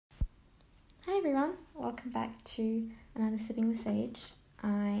Hi everyone, welcome back to another Sipping with Sage.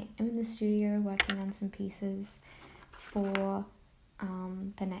 I am in the studio working on some pieces for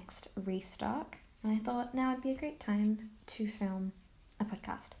the next restock, and I thought now would be a great time to film a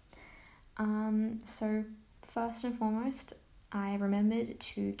podcast. So first and foremost, I remembered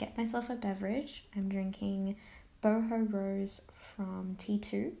to get myself a beverage. I'm drinking Boho Rose from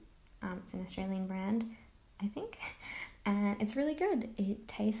T2. It's an Australian brand, I think. And it's really good. It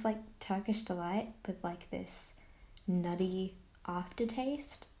tastes like Turkish Delight with like this nutty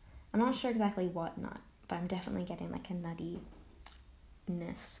aftertaste. I'm not sure exactly what nut, but I'm definitely getting like a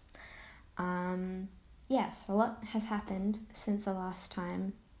nuttiness. So a lot has happened since the last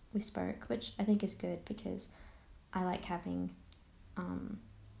time we spoke, which I think is good because I like having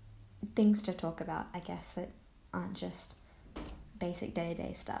things to talk about, I guess, that aren't just basic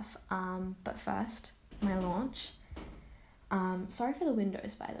day-to-day stuff. But first, my launch. Sorry for the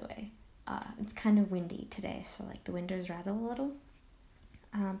windows, by the way. It's kind of windy today, so like the windows rattle a little.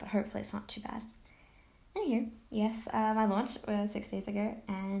 But hopefully it's not too bad. Anywho, yes, my launch was 6 days ago,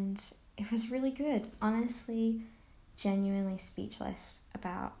 and it was really good. Honestly, genuinely speechless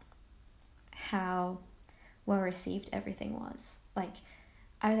about how well received everything was. Like,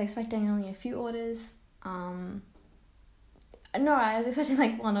 I was expecting only a few orders. I was expecting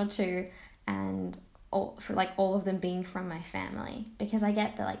like one or two, and all of them being from my family, because I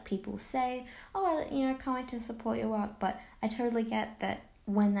get that like people say, oh, can't wait to support your work, but I totally get that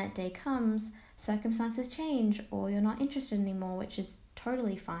when that day comes, circumstances change or you're not interested anymore, which is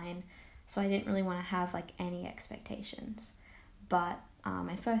totally fine. So I didn't really want to have like any expectations. But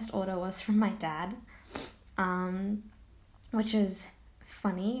my first order was from my dad, which was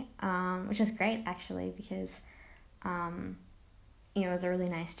funny, which is great actually, because it was a really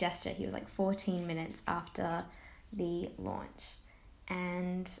nice gesture. He was like 14 minutes after the launch,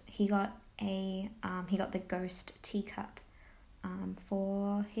 and he got the ghost teacup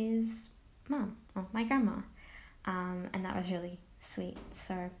for his mum, or my grandma, and that was really sweet.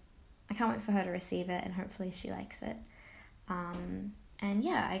 So I can't wait for her to receive it, and hopefully she likes it. And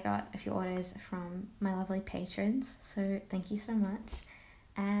yeah, I got a few orders from my lovely patrons, so thank you so much,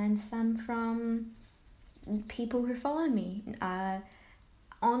 and some from people who follow me.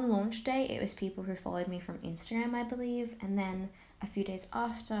 On launch day, it was people who followed me from Instagram, I believe, and then a few days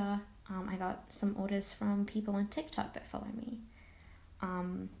after, I got some orders from people on TikTok that follow me.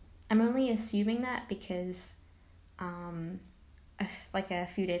 I'm only assuming that because a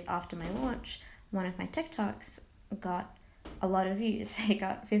few days after my launch, one of my TikToks got a lot of views. It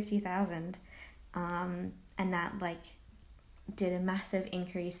got 50,000, and that did a massive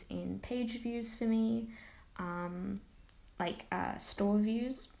increase in page views for me, store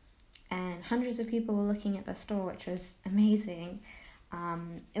views, and hundreds of people were looking at the store, which was amazing.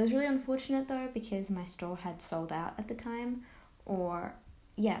 It was really unfortunate though, because my store had sold out at the time, so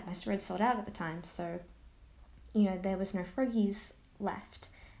there was no froggies left,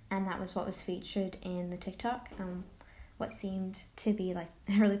 and that was what was featured in the TikTok, what seemed to be like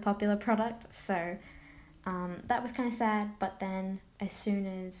a really popular product. So that was kind of sad, but then as soon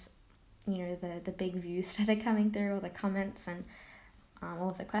as the big views started coming through, all the comments and all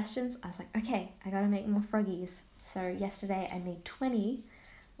of the questions, I was like, okay, I gotta make more froggies. So yesterday I made 20,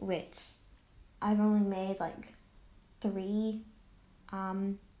 which I've only made 3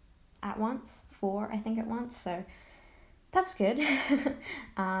 at once, 4 I think at once, so that was good. And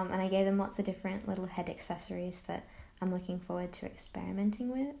I gave them lots of different little head accessories that I'm looking forward to experiment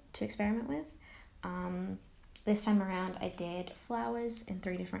with. This time around I did flowers in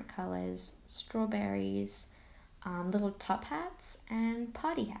 3 different colours, strawberries, little top hats, and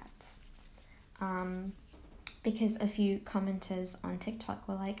party hats. Because a few commenters on TikTok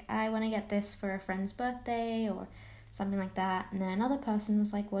were like, I want to get this for a friend's birthday or something like that. And then another person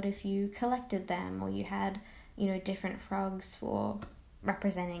was like, what if you collected them, or you had, different frogs for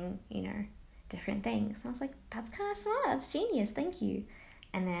representing, different things. And I was like, that's kind of smart, that's genius, thank you.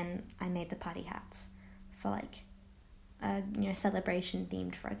 And then I made the party hats for a celebration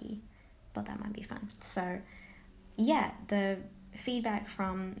themed froggy. Thought that might be fun. So yeah, the feedback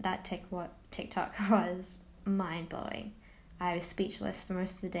from that TikTok was mind-blowing. I was speechless for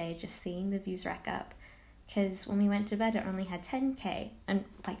most of the day just seeing the views rack up, because when we went to bed it only had 10k, and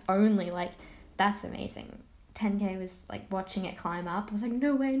that's amazing. 10k was watching it climb up. I was like,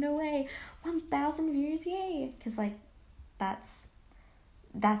 no way, 1,000 views, yay, because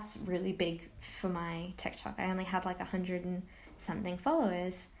that's really big for my TikTok. I only had 100 and something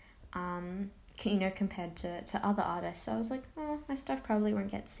followers, compared to other artists. So I was like, oh, my stuff probably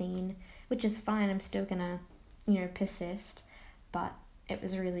won't get seen, which is fine. I'm still gonna, persist, but it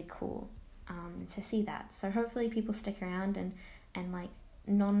was really cool. to see that. So hopefully people stick around and like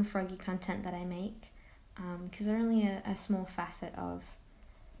non-froggy content that I make, because they're only a small facet of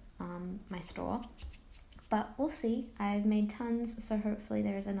my store. But we'll see. I've made tons, so hopefully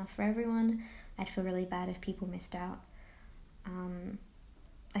there's enough for everyone. I'd feel really bad if people missed out.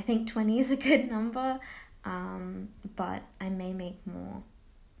 I think 20 is a good number, but I may make more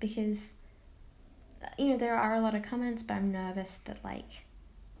because, there are a lot of comments, but I'm nervous that, like,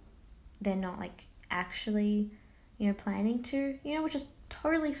 they're not, like, actually, planning to, which is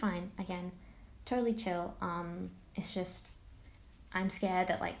totally fine. Again, totally chill. It's just, I'm scared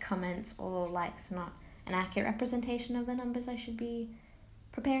that, like, comments or likes are not an accurate representation of the numbers I should be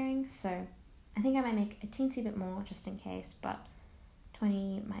preparing, so I think I might make a teensy bit more just in case, but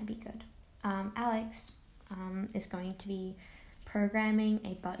 20 might be good. Alex is going to be programming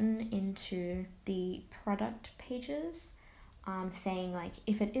a button into the product pages, saying, like,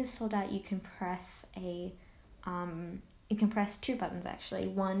 if it is sold out, you can press two buttons actually.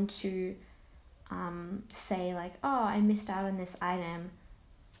 One to say, like, oh, I missed out on this item,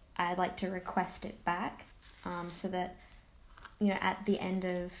 I'd like to request it back, so that, at the end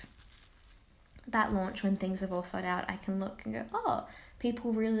of that launch, when things have all sold out, I can look and go, oh,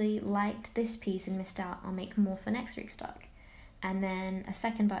 people really liked this piece and missed out, I'll make more for next week's stock. And then a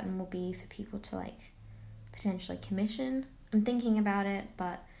second button will be for people to, like, potentially commission. I'm thinking about it,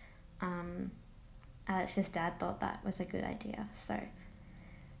 but Alex's dad thought that was a good idea, so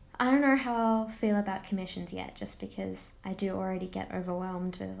I don't know how I'll feel about commissions yet, just because I do already get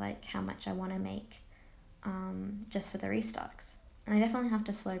overwhelmed with, like, how much I want to make just for the restocks. And I definitely have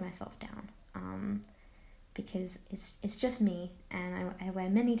to slow myself down, because it's just me, and I wear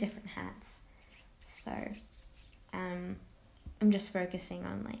many different hats. So I'm just focusing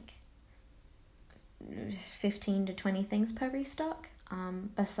on, like, 15 to 20 things per restock,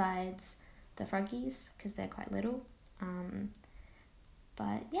 besides the froggies, because they're quite little.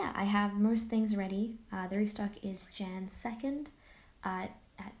 But yeah, I have most things ready. The restock is Jan 2nd at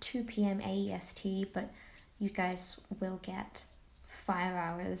 2 p.m. AEST, but you guys will get 5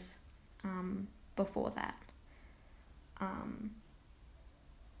 hours before that.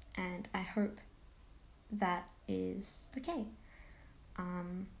 And I hope that is okay.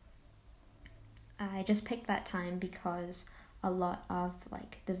 I just picked that time because a lot of,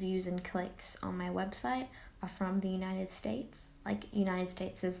 like, the views and clicks on my website are from the United States. Like, United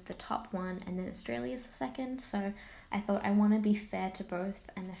States is the top one, and then Australia is the second, so I thought I want to be fair to both,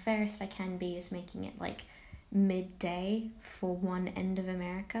 and the fairest I can be is making it, like, midday for one end of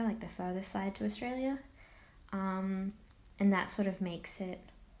America, like the furthest side to Australia, and that sort of makes it,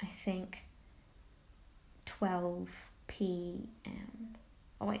 I think, 12 p.m.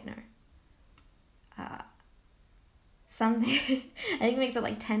 Oh wait, no. Something. I think it makes it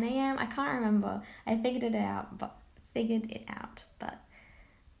like 10 a.m. I can't remember. I figured it out, but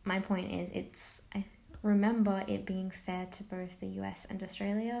my point is, I remember it being fair to both the US and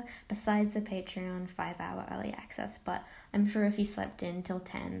Australia, besides the Patreon 5-hour early access, but I'm sure if you slept in till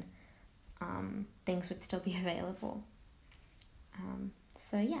 10, things would still be available.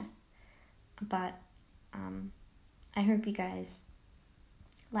 So yeah, but I hope you guys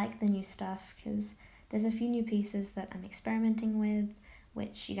like the new stuff, because there's a few new pieces that I'm experimenting with,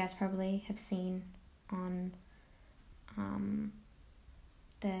 which you guys probably have seen on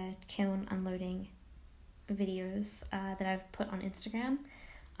the kiln unloading videos that I've put on Instagram,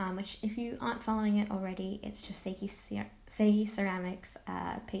 which, if you aren't following it already, it's just Seiki Ceramics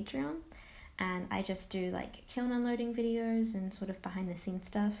Patreon, and I just do, like, kiln unloading videos and sort of behind the scenes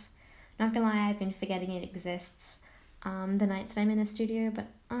stuff. Not gonna lie, I've been forgetting it exists the nights that I'm in the studio, but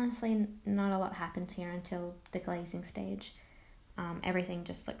honestly, not a lot happens here until the glazing stage. Everything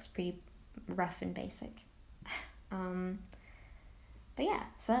just looks pretty rough and basic. But yeah,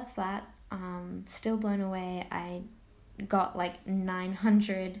 so that's that. Still blown away. I got like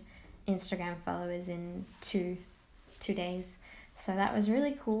 900 Instagram followers in two days, so that was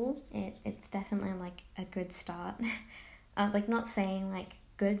really cool. It's definitely like a good start. Like, not saying like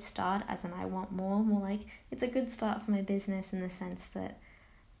good start as in I want more like it's a good start for my business, in the sense that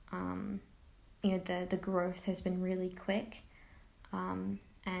the growth has been really quick, and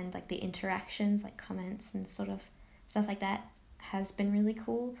like the interactions, like comments and sort of stuff like that, has been really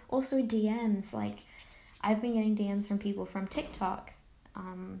cool. Also DMs, like I've been getting DMs from people from TikTok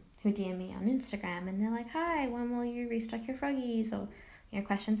who DM me on Instagram, and they're like, hi, when will you restock your froggies, or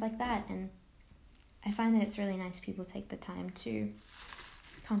questions like that. And I find that it's really nice people take the time to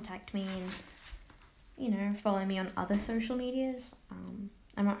contact me and follow me on other social medias.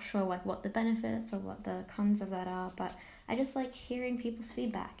 I'm not sure like what the benefits or what the cons of that are, but I just like hearing people's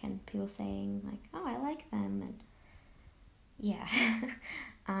feedback and people saying like, oh, I like them, and yeah.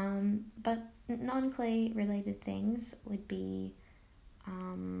 But non-clay related things would be,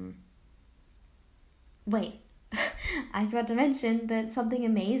 wait, I forgot to mention that something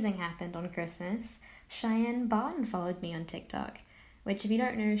amazing happened on Christmas. Cheyenne Barton followed me on TikTok, which, if you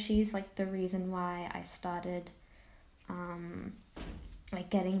don't know, she's like the reason why I started like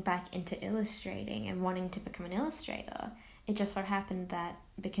getting back into illustrating and wanting to become an illustrator. It just so happened that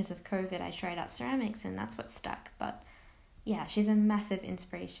because of COVID I tried out ceramics and that's what stuck. But yeah, she's a massive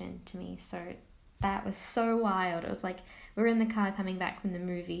inspiration to me. So that was so wild. It was like we were in the car coming back from the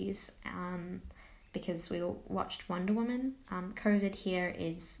movies because we watched Wonder Woman. COVID here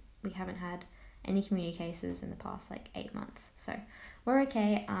is, we haven't had any community cases in the past like 8 months, so we're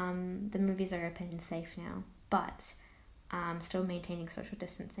okay. The movies are open and safe now, but still maintaining social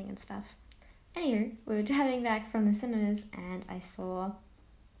distancing and stuff. Anywho, we were driving back from the cinemas and I saw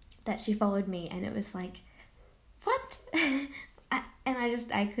that she followed me, and it was like, what?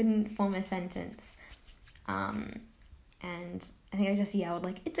 I couldn't form a sentence. And I think I just yelled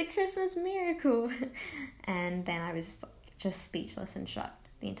like, it's a Christmas miracle. And then I was like, just speechless and shocked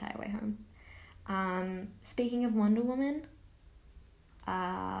the entire way home. Speaking of Wonder Woman,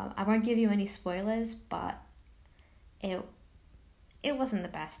 I won't give you any spoilers, but it wasn't the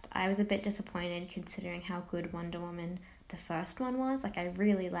best. I was a bit disappointed considering how good Wonder Woman the first one was. Like, I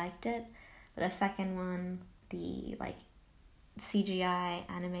really liked it, but the second one, the like CGI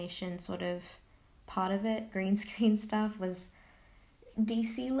animation sort of part of it, green screen stuff, was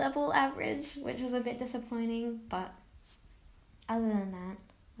DC level average, which was a bit disappointing. But other than that,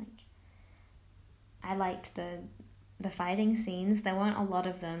 like, I liked the fighting scenes. There weren't a lot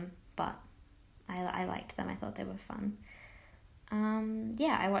of them, but I liked them. I thought they were fun.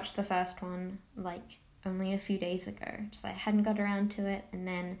 Yeah, I watched the first one like only a few days ago, so I hadn't got around to it, and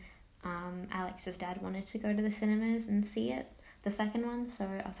then Alex's dad wanted to go to the cinemas and see it, the second one, so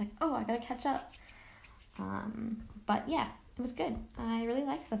I was like, oh, I gotta catch up. But yeah, it was good. I really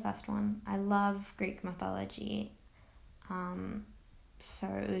liked the first one. I love Greek mythology, so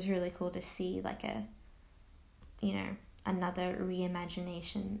it was really cool to see like another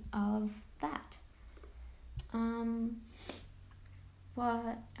reimagination of that.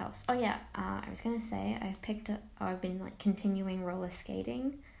 What else? Oh yeah, I was gonna say I've been like continuing roller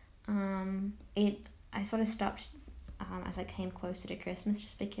skating. I sort of stopped as I came closer to Christmas,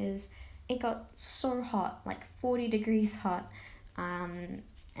 just because it got so hot, like 40 degrees hot, and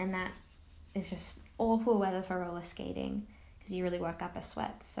that is just awful weather for roller skating because you really work up a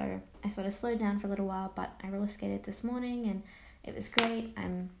sweat. So I sort of slowed down for a little while, but I roller skated this morning and it was great.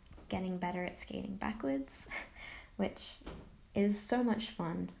 I'm getting better at skating backwards, which is so much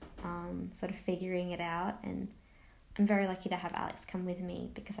fun, sort of figuring it out. And I'm very lucky to have Alex come with me,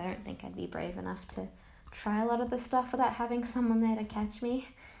 because I don't think I'd be brave enough to try a lot of the stuff without having someone there to catch me.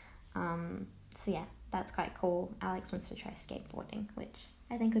 So yeah, that's quite cool. Alex wants to try skateboarding, which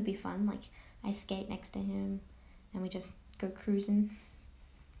I think would be fun. Like, I skate next to him and we just go cruising.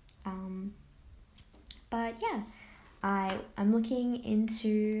 But yeah, I'm looking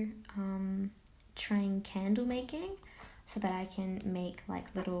into trying candle making, so that I can make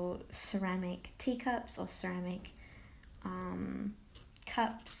like little ceramic teacups or ceramic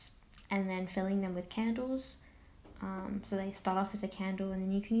cups, and then filling them with candles. So they start off as a candle and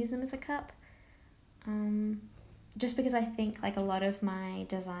then you can use them as a cup. Just because I think like a lot of my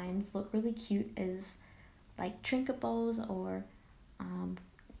designs look really cute as like trinket bowls or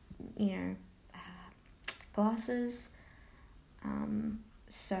glasses.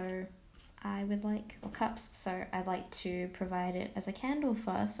 So I would like, or cups, so I'd like to provide it as a candle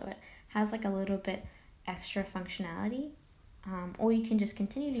first, so it has like a little bit extra functionality. Or you can just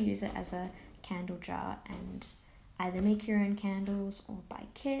continue to use it as a candle jar and either make your own candles or buy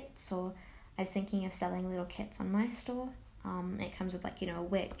kits. Or I was thinking of selling little kits on my store. It comes with like, a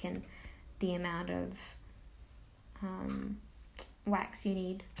wick and the amount of wax you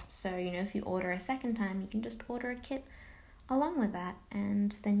need. So, if you order a second time, you can just order a kit along with that,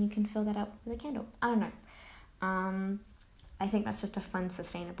 and then you can fill that up with a candle. I don't know. I think that's just a fun,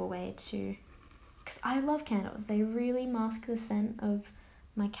 sustainable way to, because I love candles. They really mask the scent of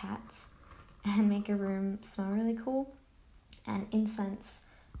my cats and make a room smell really cool. And incense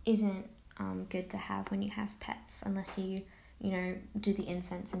isn't good to have when you have pets, unless you do the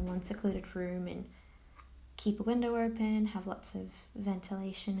incense in one secluded room and keep a window open, have lots of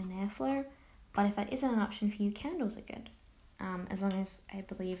ventilation and airflow. But if that isn't an option for you, candles are good. As long as I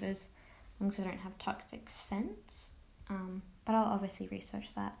don't have toxic scents. But I'll obviously research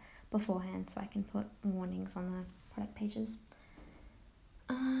that beforehand so I can put warnings on product pages.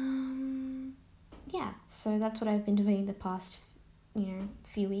 Yeah, so that's what I've been doing the past,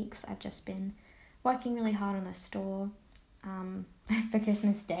 few weeks. I've just been working really hard on the store. For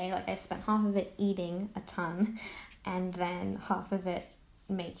Christmas Day, like I spent half of it eating a ton, and then half of it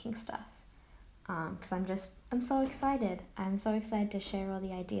making stuff. Because I'm so excited. I'm so excited to share all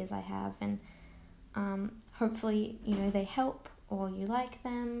the ideas I have, and hopefully, they help or you like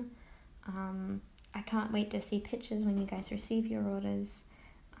them. I can't wait to see pictures when you guys receive your orders.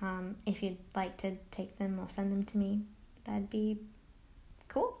 If you'd like to take them or send them to me, that'd be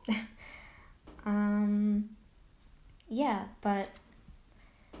cool. Yeah, but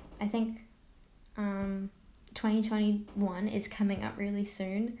I think 2021 is coming up really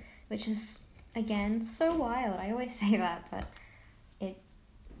soon, which is, again, so wild. I always say that, but it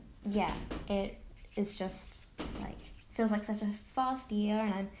is just, like, feels like such a fast year,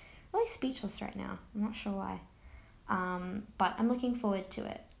 and I'm really speechless right now. I'm not sure why. But I'm looking forward to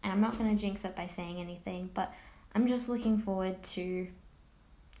it, and I'm not going to jinx it by saying anything, but I'm just looking forward to,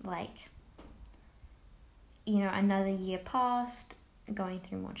 like, another year past, going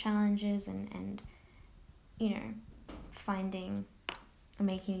through more challenges and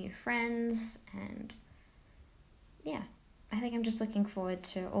making new friends, and yeah, I think I'm just looking forward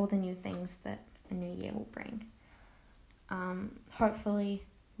to all the new things that a new year will bring. Hopefully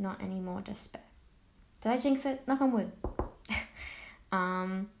not any more despair. Did I jinx it? Knock on wood.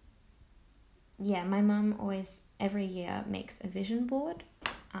 Yeah, my mum always, every year, makes a vision board.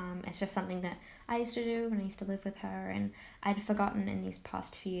 It's just something that I used to do when I used to live with her, and I'd forgotten in these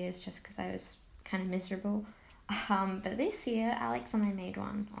past few years just because I was kind of miserable. But this year, Alex and I made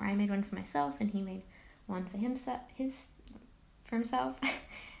one, or I made one for myself, and he made one for himself.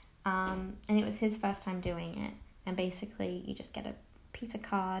 And it was his first time doing it. And basically, you just get a piece of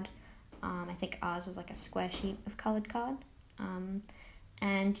card. I think ours was like a square sheet of colored card.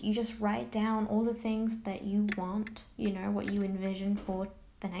 And you just write down all the things that you want, what you envision for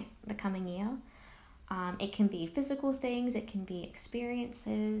the coming year. It can be physical things, it can be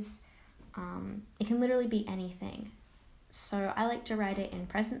experiences, it can literally be anything. So I like to write it in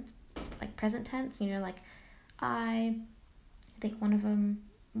present tense, I think one of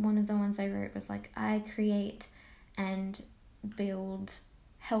the ones I wrote was like, I create and build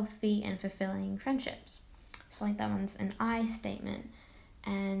healthy and fulfilling friendships. So like that one's an I statement.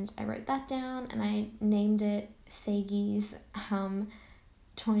 And I wrote that down, and I named it Seigi's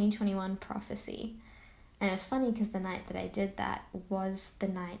 2021 prophecy. And it was funny because the night that I did that was the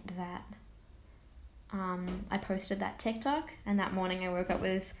night that I posted that TikTok, and that morning I woke up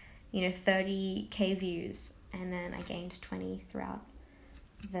with 30k views, and then I gained 20 throughout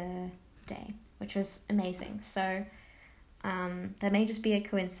the day, which was amazing. So that may just be a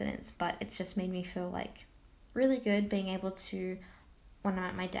coincidence, but it's just made me feel like really good being able to, when I'm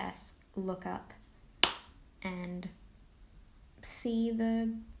at my desk, look up and see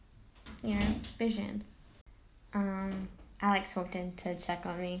the, vision. Alex walked in to check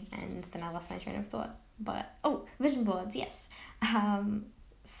on me, and then I lost my train of thought. But, vision boards, yes.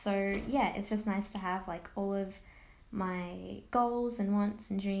 So, yeah, it's just nice to have, like, all of my goals and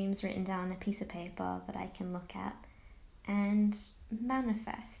wants and dreams written down on a piece of paper that I can look at and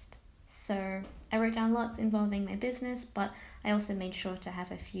manifest. So I wrote down lots involving my business, but I also made sure to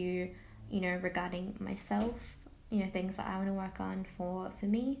have a few, regarding myself, things that I want to work on for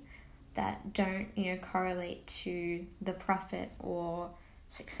me that don't, correlate to the profit or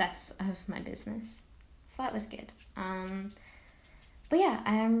success of my business. So that was good. But yeah,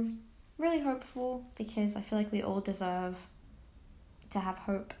 I am really hopeful because I feel like we all deserve to have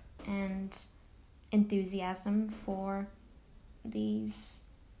hope and enthusiasm for these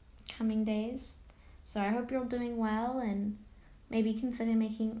coming days. So I hope you're all doing well, and maybe consider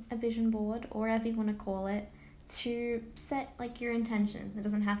making a vision board, or whatever you want to call it, to set like your intentions. It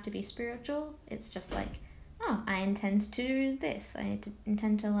doesn't have to be spiritual. It's just like, I intend to do this. I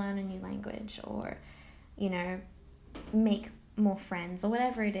intend to learn a new language, or make more friends, or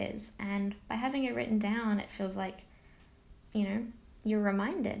whatever it is. And by having it written down, it feels like you're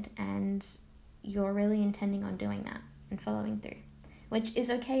reminded, and you're really intending on doing that and following through. Which is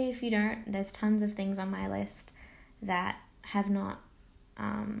okay if you don't. There's tons of things on my list that have not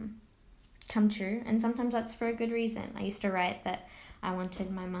come true, and sometimes that's for a good reason. I used to write that I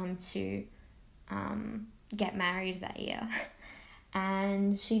wanted my mum to get married that year,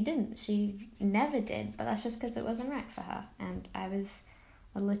 and she didn't. She never did, but that's just because it wasn't right for her, and I was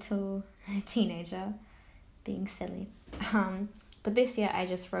a little teenager being silly. But this year I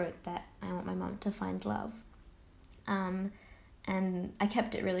just wrote that I want my mum to find love. And I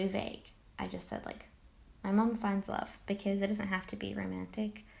kept it really vague. I just said, like, my mum finds love, because it doesn't have to be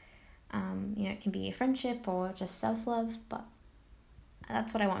romantic. It can be a friendship or just self-love, but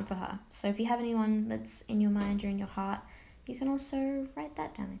that's what I want for her. So if you have anyone that's in your mind or in your heart, you can also write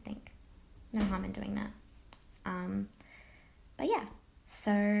that down, I think. No harm in doing that. But yeah,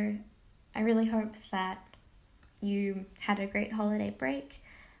 so I really hope that you had a great holiday break.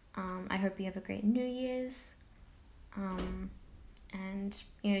 I hope you have a great New Year's. And,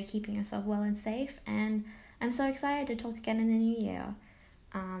 keeping yourself well and safe. And I'm so excited to talk again in the new year.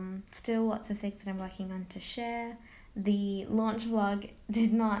 Still lots of things that I'm working on to share. The launch vlog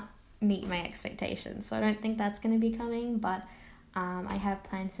did not meet my expectations, so I don't think that's going to be coming, but I have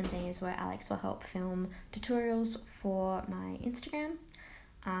planned some days where Alex will help film tutorials for my Instagram.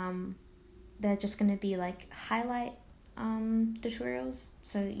 They're just going to be like highlight tutorials,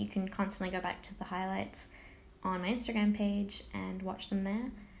 so you can constantly go back to the highlights on my Instagram page and watch them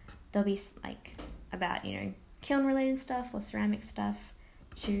there. They'll be like about, kiln related stuff or ceramic stuff,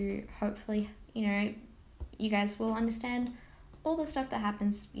 to hopefully, you guys will understand all the stuff that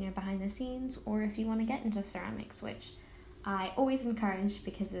happens, behind the scenes, or if you want to get into ceramics, which I always encourage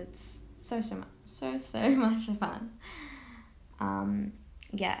because it's so much fun.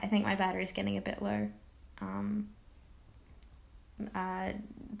 I think my battery's getting a bit low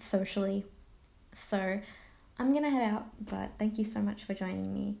socially, so I'm gonna head out, but thank you so much for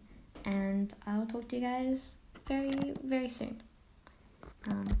joining me, and I'll talk to you guys very, very soon.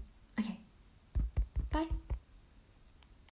 Okay, bye.